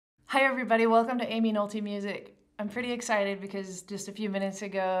Hi everybody, welcome to Aimee Nolte Music. I'm pretty excited because just a few minutes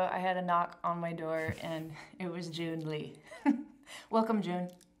ago I had a knock on my door and it was June Lee. Welcome, June.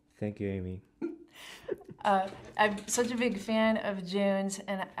 Thank you, Aimee. I'm such a big fan of June's,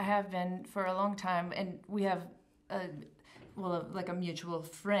 and I have been for a long time, and we have a mutual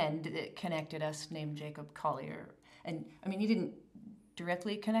friend that connected us named Jacob Collier. And I mean, he didn't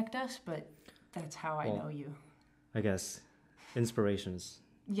directly connect us, but that's how I know you. I guess inspirations.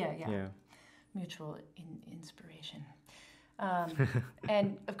 Yeah. Mutual inspiration.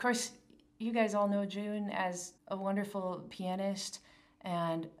 And of course, you guys all know June as a wonderful pianist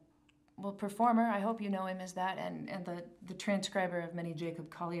and performer. I hope you know him as that, and the transcriber of many Jacob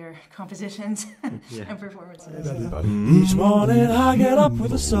Collier compositions and performances. Each morning I get up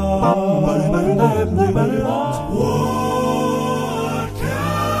with a song. What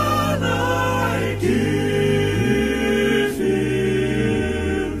can I give him?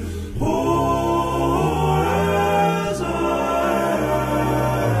 Poor as I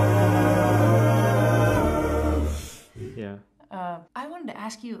am. Yeah. I wanted to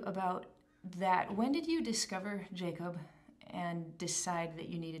ask you about that. When did you discover Jacob and decide that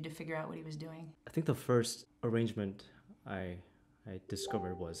you needed to figure out what he was doing? I think the first arrangement I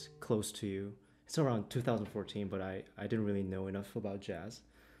discovered was Close to You. It's around 2014, but I didn't really know enough about jazz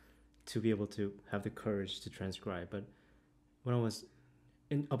to be able to have the courage to transcribe. But when I was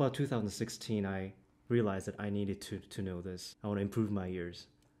in about 2016, I realized that I needed to know this. I want to improve my ears.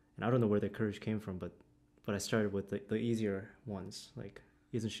 And I don't know where the courage came from, but I started with the easier ones, like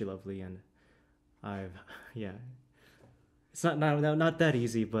Isn't She Lovely? And it's not that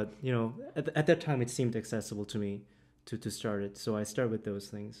easy, but you know, at that time it seemed accessible to me to start it. So I started with those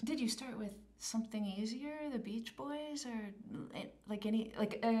things. Did you start with something easier, the Beach Boys, or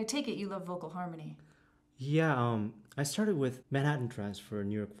I take it you love vocal harmony? Yeah, I started with Manhattan Transfer,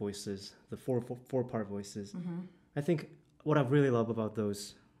 New York Voices, the four-part voices. Mm-hmm. I think what I really love about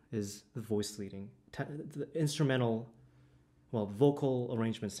those is the voice leading. The instrumental, vocal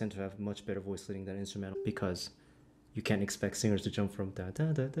arrangements tend to have much better voice leading than instrumental because you can't expect singers to jump from da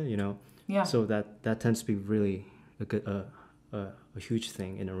da da da, you know. Yeah. So that tends to be really a huge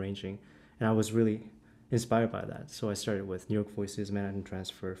thing in arranging, and I was really inspired by that. So I started with New York Voices, Manhattan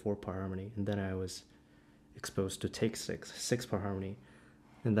Transfer, 4-part harmony, and then I was exposed to Take 6-part harmony,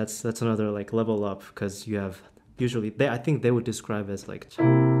 and that's another like level up because you have usually I think they would describe as like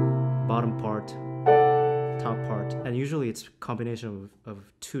bottom part, top part, and usually it's a combination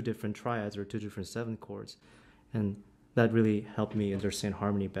of two different triads or two different 7 chords, and that really helped me understand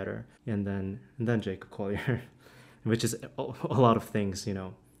harmony better. And then Jacob Collier, which is a lot of things, you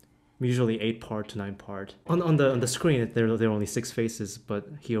know, usually 8-part to 9-part. On the screen there are only 6 faces, but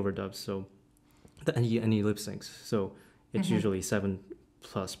he overdubs, so and he lip syncs, so it's usually 7+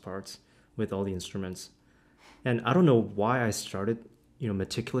 parts with all the instruments. And I don't know why I started, you know,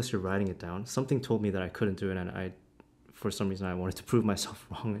 meticulously writing it down. Something told me that I couldn't do it, and for some reason I wanted to prove myself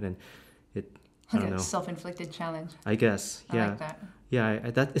wrong, and then I don't know. Self-inflicted challenge. I guess, yeah. I like that. Yeah,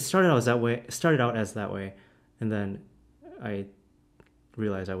 it started out as that way, and then I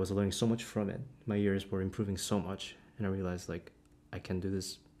realized I was learning so much from it. My ears were improving so much, and I realized like I can do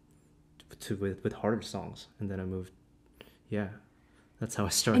this with harder songs, and then I moved. Yeah, that's how I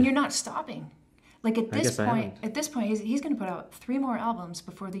started. And you're not stopping. Like at this point, haven't. He's going to put out 3 more albums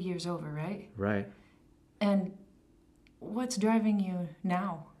before the year's over, right? Right. And what's driving you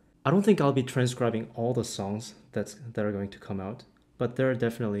now? I don't think I'll be transcribing all the songs that are going to come out, but there are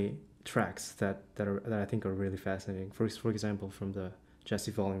definitely tracks that I think are really fascinating. For example, from the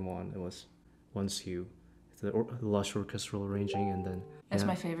Jesse Volume 1, it was Once You, the lush orchestral arranging, and then That's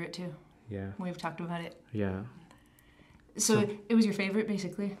my favorite too. Yeah. We've talked about it. Yeah. So it was your favorite,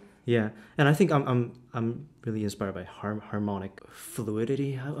 basically. Yeah, and I think I'm really inspired by harmonic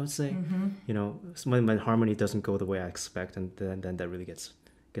fluidity, I would say. Mm-hmm. You know, when my harmony doesn't go the way I expect, and then that really gets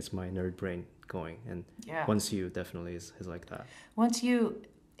my nerd brain going. And Once You definitely is like that. Once You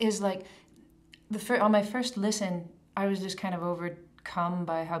is like on my first listen, I was just kind of overcome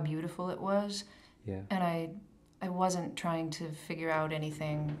by how beautiful it was. Yeah. And I wasn't trying to figure out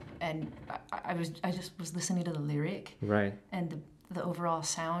anything, and I just was listening to the lyric. Right. And the overall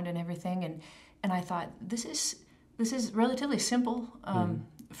sound and everything, and I thought this is relatively simple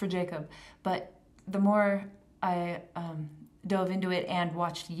for Jacob, but the more I dove into it and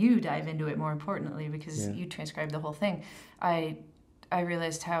watched you dive into it, more importantly, because you transcribed the whole thing, I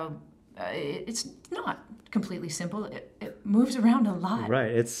realized how it's not completely simple. It moves around a lot.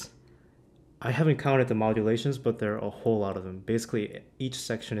 Right. It's I haven't counted the modulations, but there are a whole lot of them. Basically, each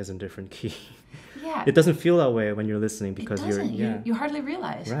section is in different key. Yeah. It doesn't feel that way when you're listening because it doesn't. you're You hardly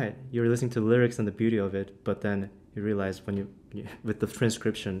realize. right. You're listening to the lyrics and the beauty of it, but then you realize when you with the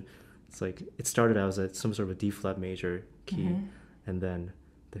transcription, it's like it started out as some sort of a D flat major key, and then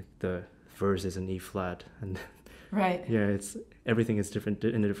the verse is an E flat, and Right. yeah, it's everything is different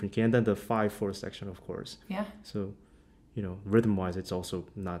in a different key, and then the 5/4 section, of course. Yeah. So, rhythm wise, it's also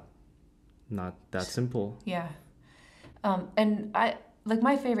not that simple. Yeah. And I like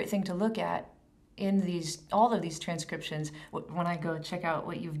my favorite thing to look at in all of these transcriptions when I go check out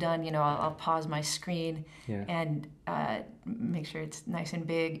what you've done. I'll pause my screen and make sure it's nice and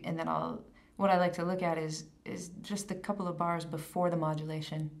big, and then what I like to look at is just a couple of bars before the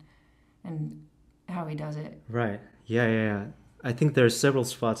modulation and how he does it. Right. Yeah. I think there's several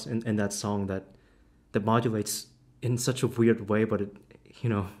spots in that song that modulates in such a weird way, but it,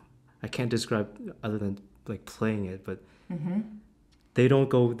 I can't describe other than like playing it, but they don't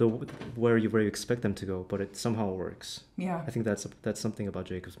go where you expect them to go, but it somehow works. Yeah. I think that's something about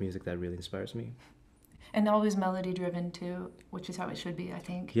Jacob's music that really inspires me. And always melody driven too, which is how it should be, I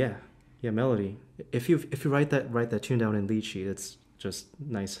think. Yeah, melody. If you write that tune down in lead sheet, it's just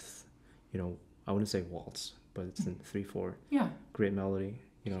nice. I wouldn't say waltz, but it's in 3/4. Yeah. Great melody.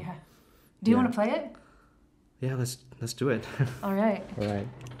 Yeah. Do you want to play it? Yeah, let's do it. All right. All right.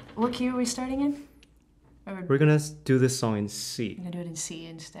 What key are we starting in? We're gonna do this song in C. You're gonna do it in C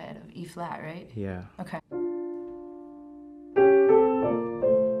instead of E flat, right? Yeah. Okay.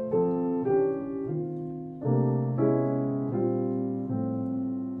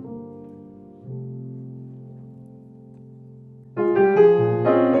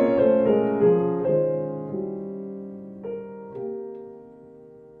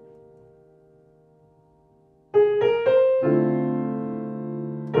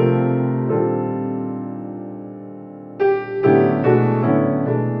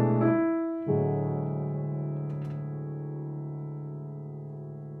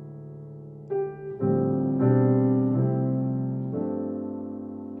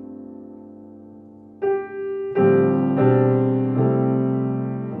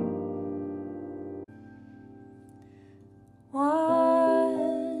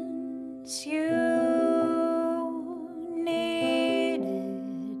 Once you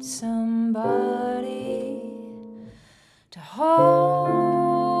needed somebody to hold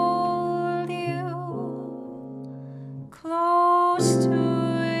you close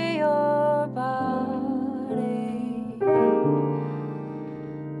to your body,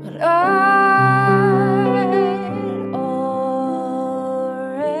 but I'd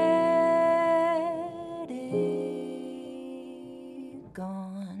already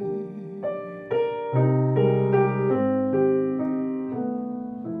gone.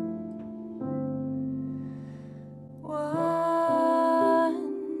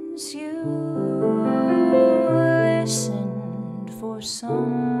 Once you listened for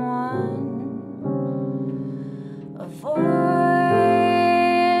someone, a voice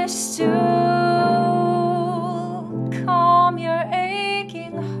to calm your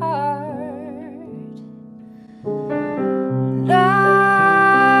aching heart, and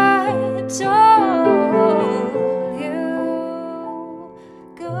I told you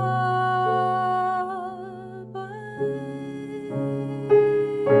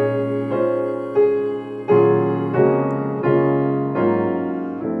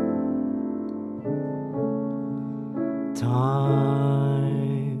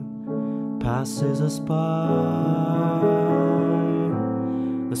Time passes us by.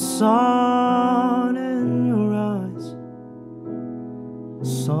 The sun in your eyes, the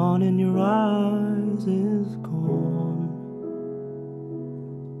sun in your eyes is gone.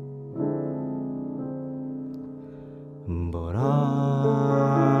 But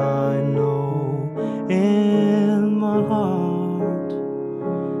I know in my heart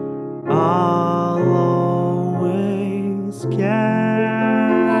I'll always care.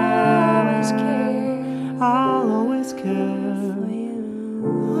 I'll always care for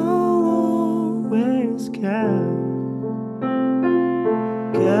you. I'll always care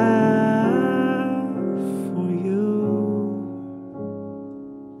for you.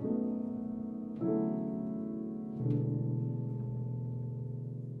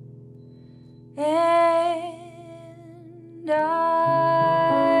 And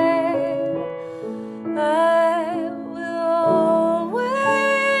I will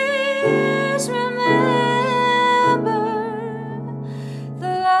always remember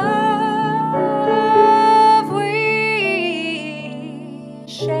the love we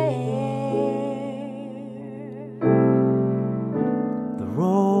share. The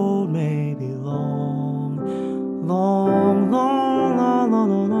road may be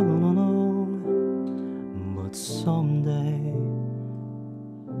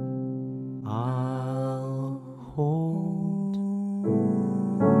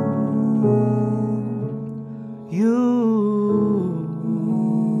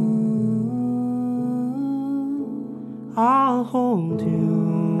hold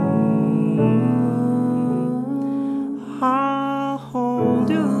you. I'll hold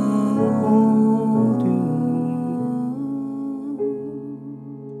you, hold you.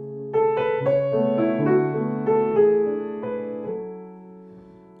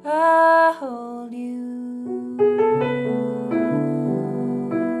 I hold you.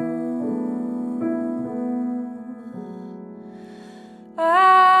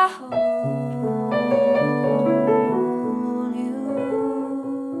 I hold you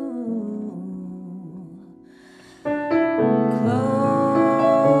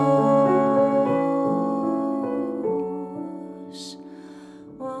close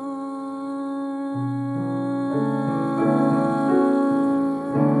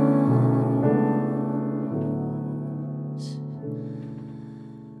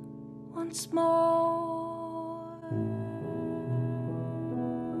once more.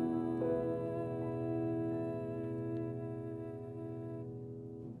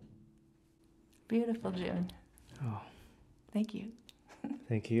 Beautiful, June. Oh, Thank you.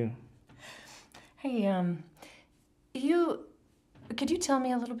 thank you. Hey, could you tell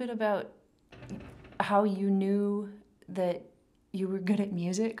me a little bit about how you knew that you were good at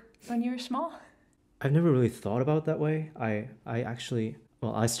music when you were small? I've never really thought about it that way. I actually,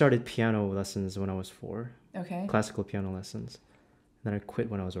 well, I started piano lessons when I was 4, Okay. classical piano lessons. Then I quit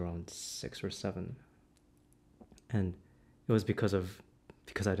when I was around 6 or 7. And it was because I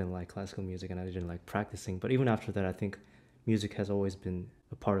didn't like classical music and I didn't like practicing. But even after that, I think music has always been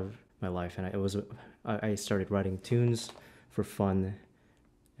a part of my life. And I started writing tunes for fun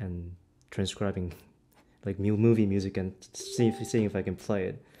and transcribing like movie music and seeing if I can play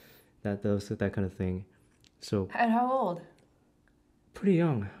it. That kind of thing. So At how old? pretty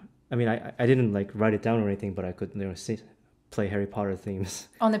young. I mean, I didn't like write it down or anything, but I could play Harry Potter themes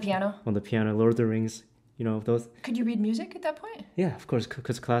On the piano? on the piano, Lord of the Rings, those. Could you read music at that point? Yeah, of course,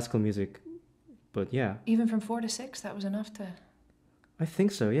 because classical music. But yeah, Even from 4 to 6, that was enough to... I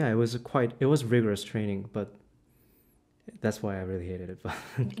think so. Yeah, it was rigorous training, but that's why I really hated it. But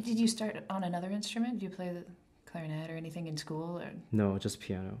Did you start on another instrument? Did you play the clarinet or anything in school? Or... no, just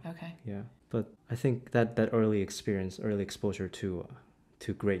piano. Okay. Yeah, but I think that early experience, early exposure to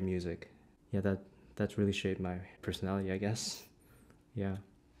great music, yeah, that's really shaped my personality, I guess. Yeah.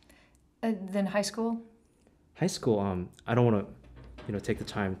 Then high school? High school, I don't want to, take the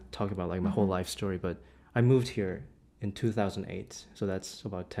time to talk about like my whole life story, but I moved here in 2008, so that's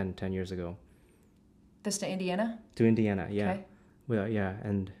about 10 years ago. This to Indiana? To Indiana, yeah. Okay. Well, yeah,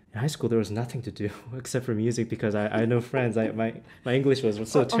 and in high school there was nothing to do except for music because I had no friends. My English was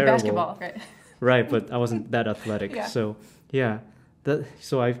so terrible. Or basketball, right? Right, but I wasn't that athletic. Yeah. So yeah,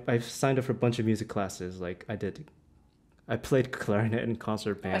 so I've signed up for a bunch of music classes. Like I played clarinet in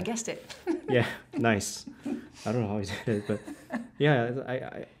concert band. I guessed it. Yeah, nice. I don't know how I did it, but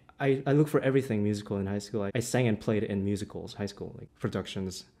yeah, I look for everything musical in high school. I sang and played in musicals, high school, like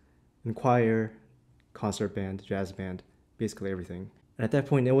productions, in choir, concert band, jazz band, basically everything. And at that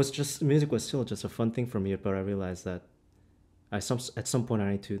point, music was still just a fun thing for me, but I realized that at some point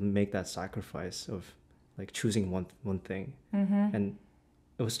I need to make that sacrifice of like choosing one thing. Mm-hmm. And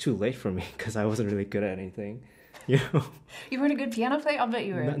it was too late for me because I wasn't really good at anything. You know? You weren't a good piano player? I'll bet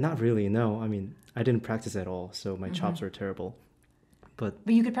you were. Not really, no. I mean, I didn't practice at all, so my chops were terrible. But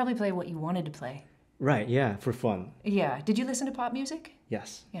you could probably play what you wanted to play. right, yeah, for fun. Yeah. Did you listen to pop music?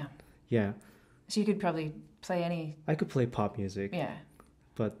 Yes. Yeah. Yeah. So you could probably play any... I could play pop music. Yeah.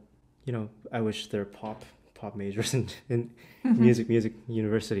 But, I wish there were pop majors in music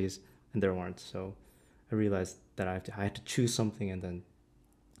universities, and there weren't. So I realized that I had to choose something and then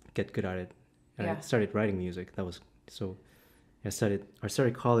get good at it. And I started writing music. I started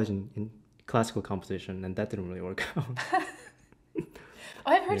college in classical composition, and that didn't really work out.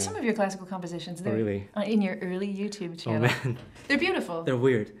 I've heard some of your classical compositions. They're really? In your early YouTube channel. Oh man, They're beautiful. they're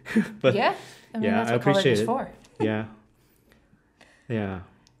weird. But yeah? I mean, that's I what college appreciate is it. for. Yeah. Yeah.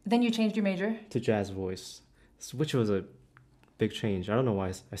 Then you changed your major? To jazz voice, which was a big change. I don't know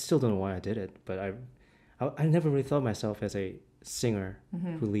why. I still don't know why I did it, but I never really thought of myself as a singer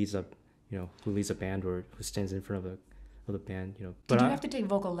who leads a band or who stands in front of the band. But Did you have to take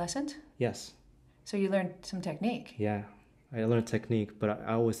vocal lessons? Yes. So you learned some technique. Yeah, I learned technique, but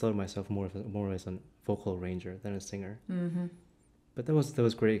I always thought of myself more as a vocal arranger than a singer. Mm-hmm. But that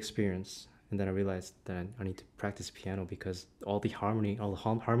was great experience. And then I realized that I need to practice piano because all the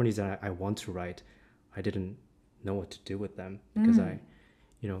harmonies that I want to write, I didn't know what to do with them because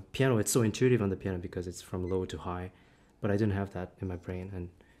piano, it's so intuitive on the piano because it's from low to high, but I didn't have that in my brain. And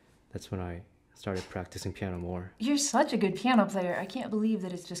that's when I started practicing piano more. You're such a good piano player. I can't believe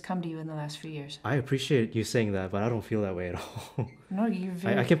that it's just come to you in the last few years. I appreciate you saying that, but I don't feel that way at all. No, you're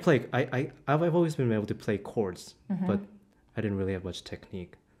very... I can play, I've always been able to play chords, but I didn't really have much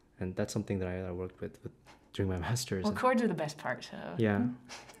technique. And that's something that I worked with during my master's. Well, chords are the best part, so... Yeah.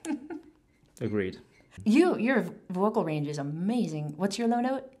 Agreed. Your vocal range is amazing. What's your low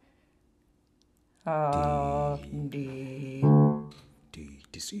note? D. D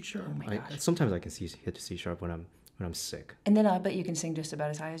to C sharp. Oh my gosh. Sometimes I can hit C sharp when I'm sick. And then I bet you can sing just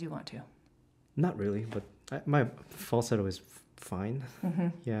about as high as you want to. Not really, but my falsetto is fine.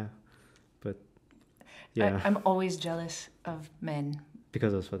 Yeah, but yeah. I'm always jealous of men.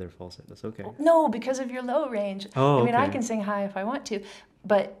 Because of their falsettos, okay. No, because of your low range. Oh, I mean, okay. I can sing high if I want to,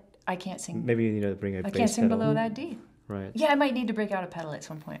 but I can't sing. Maybe you need to bring a I bass can't sing pedal. below that D. Right. Yeah, I might need to break out a pedal at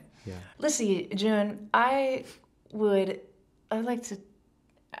some point. Yeah. Let's see, June, I'd like to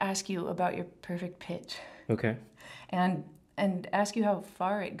ask you about your perfect pitch. Okay. And ask you how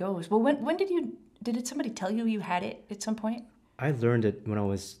far it goes. Well, when did somebody tell you you had it at some point? I learned it when I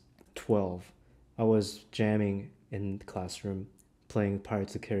was 12. I was jamming in the classroom, playing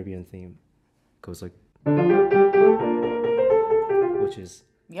Pirates of the Caribbean theme. It goes like, which is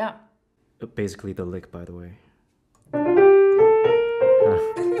Yeah. basically the lick, by the way. I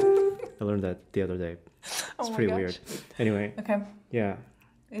learned that the other day. It's my pretty gosh. weird. Anyway, Okay. yeah,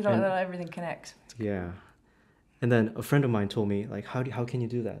 You don't know that everything connects. yeah. And then a friend of mine told me, like, how can you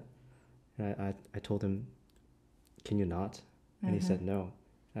do that? And I told him, can you not? And he said no.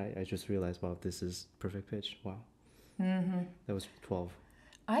 I just realized, wow, this is perfect pitch. Wow. That was 12.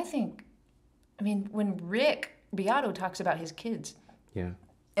 I mean, when Rick Beato talks about his kids Yeah.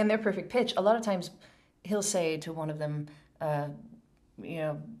 and their perfect pitch, a lot of times he'll say to one of them,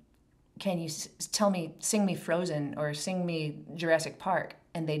 can you sing me Frozen or sing me Jurassic Park?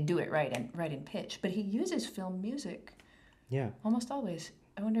 And they do it right in pitch. But he uses film music. Yeah. Almost always.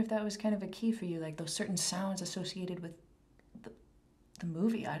 I wonder if that was kind of a key for you, like those certain sounds associated with the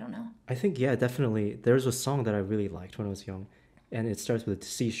movie. I don't know. I think, yeah, definitely. There's a song that I really liked when I was young, and it starts with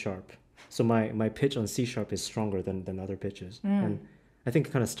C sharp. So my pitch on C sharp is stronger than other pitches. And I think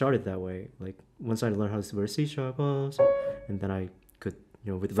it kind of started that way. Like, once I learned how to where C sharp was, and then I could,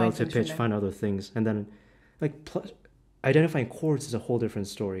 with Find relative things from pitch, there. find other things. And then, like, identifying chords is a whole different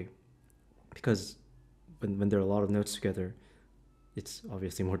story. Because when there are a lot of notes together, it's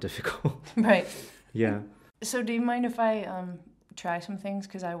obviously more difficult. Right. Yeah. So do you mind if I try some things?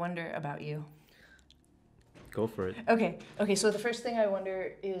 Because I wonder about you. Go for it. Okay, so the first thing I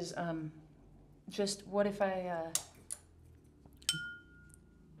wonder is just what if I...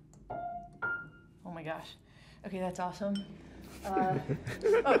 Oh my gosh. Okay, that's awesome. Oh,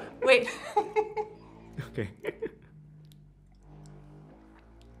 wait. Okay.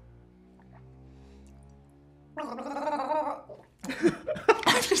 I'm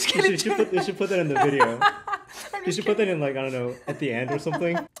just gonna You should put that in the video. You should put that in, like, I don't know, at the end or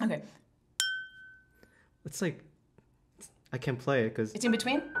something. Okay, It's like, I can't play it because... it's in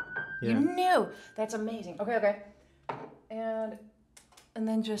between? Yeah. You knew! That's amazing. Okay. And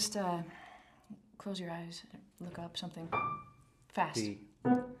then just close your eyes, look up something fast.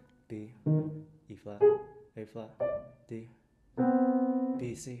 B, E flat, A flat, D,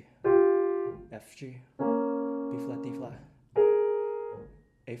 B, C, F, G, B flat, D flat,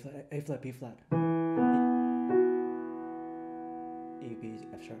 A flat, B flat, E, B,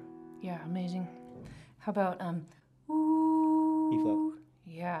 F sharp. Yeah, amazing. How about E flat.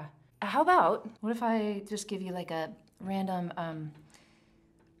 Yeah. How about, what if I just give you like a random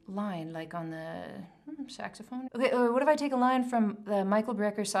line, like on the saxophone? Okay, what if I take a line from the Michael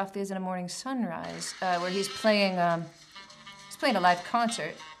Brecker Softly as in a Morning Sunrise, where he's playing a live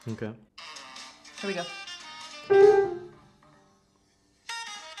concert. Okay. Here we go.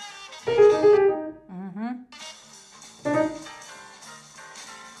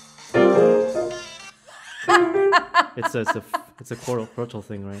 It's a chordal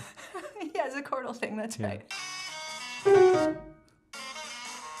thing, right? Yeah, it's a chordal thing, that's Yeah. right.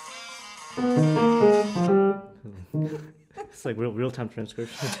 It's like real-time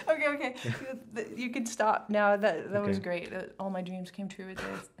transcription. Okay. You can stop now. That was Okay. great. All my dreams came true with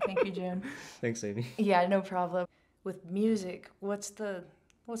this. Thank you, June. Thanks, Aimee. Yeah, no problem. With music, what's the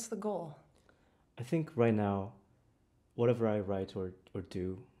goal? I think right now, whatever I write or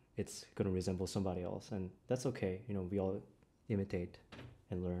do, it's going to resemble somebody else, and that's okay. We all imitate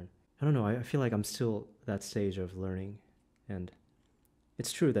and learn. I don't know. I feel like I'm still at that stage of learning, and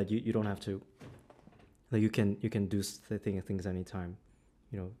it's true that you don't have to. Like, you can do things anytime,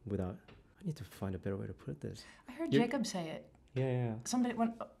 without. I need to find a better way to put this. I heard Jacob say it. Yeah. Somebody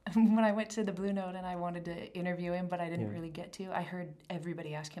when I went to the Blue Note and I wanted to interview him, but I didn't really get to. I heard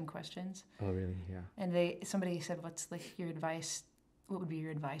everybody ask him questions. Oh, really? Yeah. And somebody said, "What's like your advice? What would be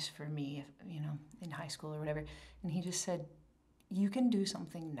your advice for me, if, in high school or whatever?" And he just said, "You can do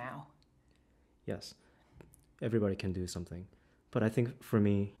something now." Yes. Everybody can do something. But I think for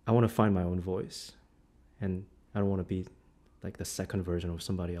me, I want to find my own voice. And I don't want to be like the second version of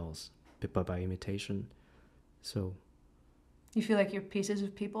somebody else, but by imitation. So... You feel like you're pieces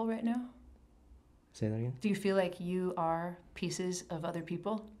of people right now? Say that again? Do you feel like you are pieces of other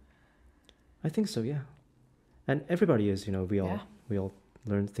people? I think so, yeah. And everybody is, we all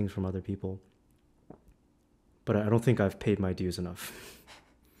learn things from other people. But I don't think I've paid my dues enough.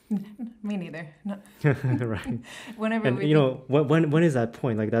 Me neither. No. Right. Whenever and when is that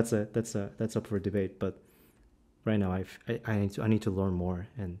point? Like that's up for debate. But right now I need to learn more,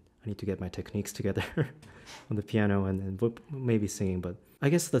 and I need to get my techniques together on the piano and maybe singing. But I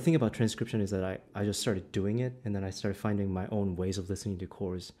guess the thing about transcription is that I just started doing it, and then I started finding my own ways of listening to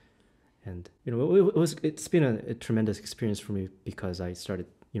chords. And it's been a tremendous experience for me, because I started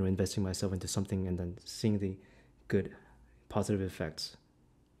investing myself into something and then seeing the good positive effects.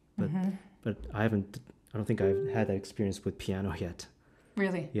 But I don't think I've had that experience with piano yet.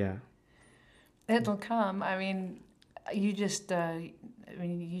 Really? Yeah. It'll come. I mean, you just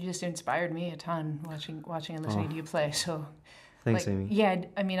inspired me a ton watching and listening to you play. So thanks, Aimee. Yeah,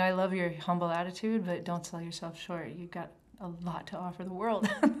 I mean, I love your humble attitude, but don't sell yourself short. You've got a lot to offer the world.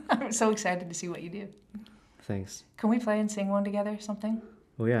 I'm so excited to see what you do. Thanks. Can we play and sing one together, something?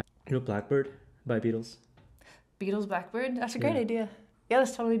 Oh yeah. Blackbird by Beatles. Beatles Blackbird? That's a great idea. Yeah,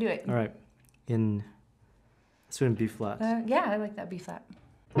 let's totally do it. All right. Let's do it in B flat. Yeah, I like that B flat.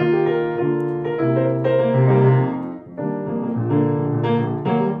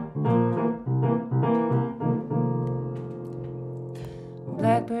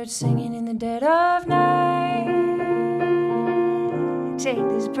 Blackbird singing in the dead of night. Take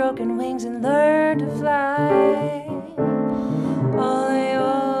these broken wings and learn to fly. All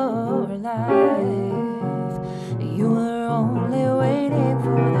your life, you were only waiting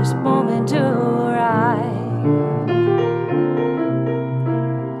for this moment to arrive.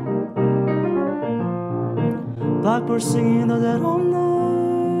 Blackbird singing in the dead of night.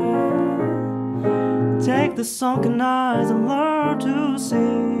 Take the sunken eyes and learn to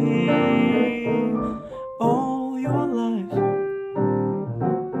see. All your life,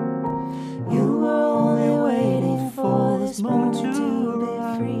 you were only waiting for this moment to be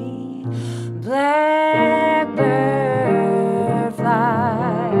free. Blackbird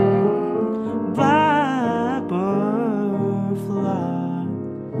fly. blackbird fly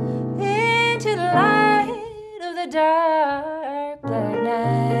Into the light of the dark black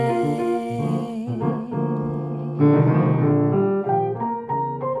night.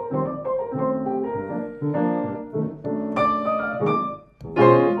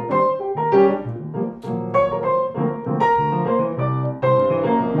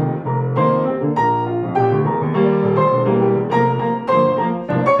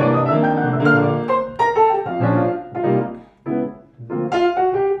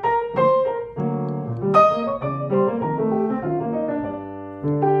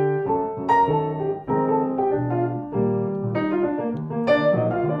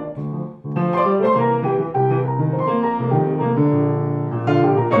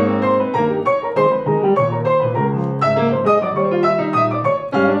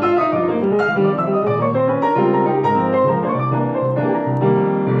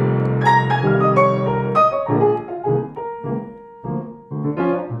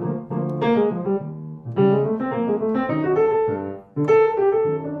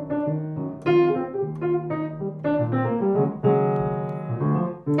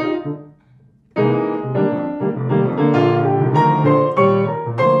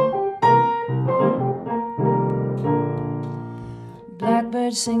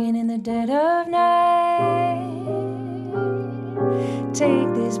 Blackbird singing in the dead of night.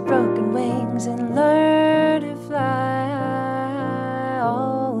 Take these broken wings and learn to fly.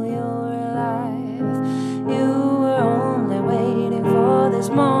 All your life, you were only waiting for this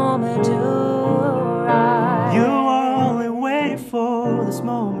moment to arrive. You are only waiting for this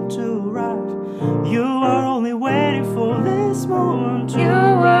moment to arrive. You are only waiting for this moment to arrive.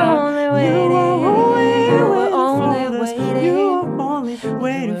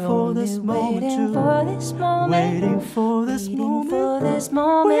 Waiting for this moment to waiting for this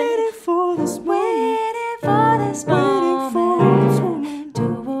moment, waiting for this moment to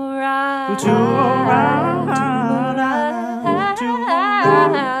arrive, to arrive, to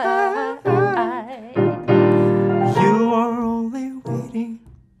arrive. You are only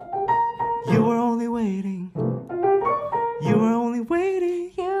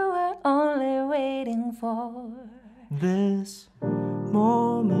waiting. You were only waiting for This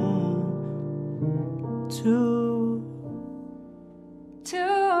moment to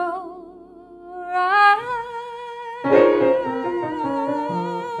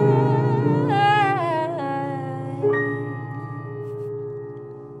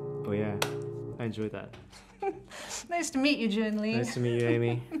Oh yeah, I enjoyed that. Nice to meet you, Jun Lee. Nice to meet you,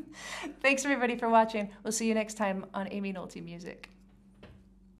 Aimee. Thanks everybody for watching. We'll see you next time on Aimee Nolte Music.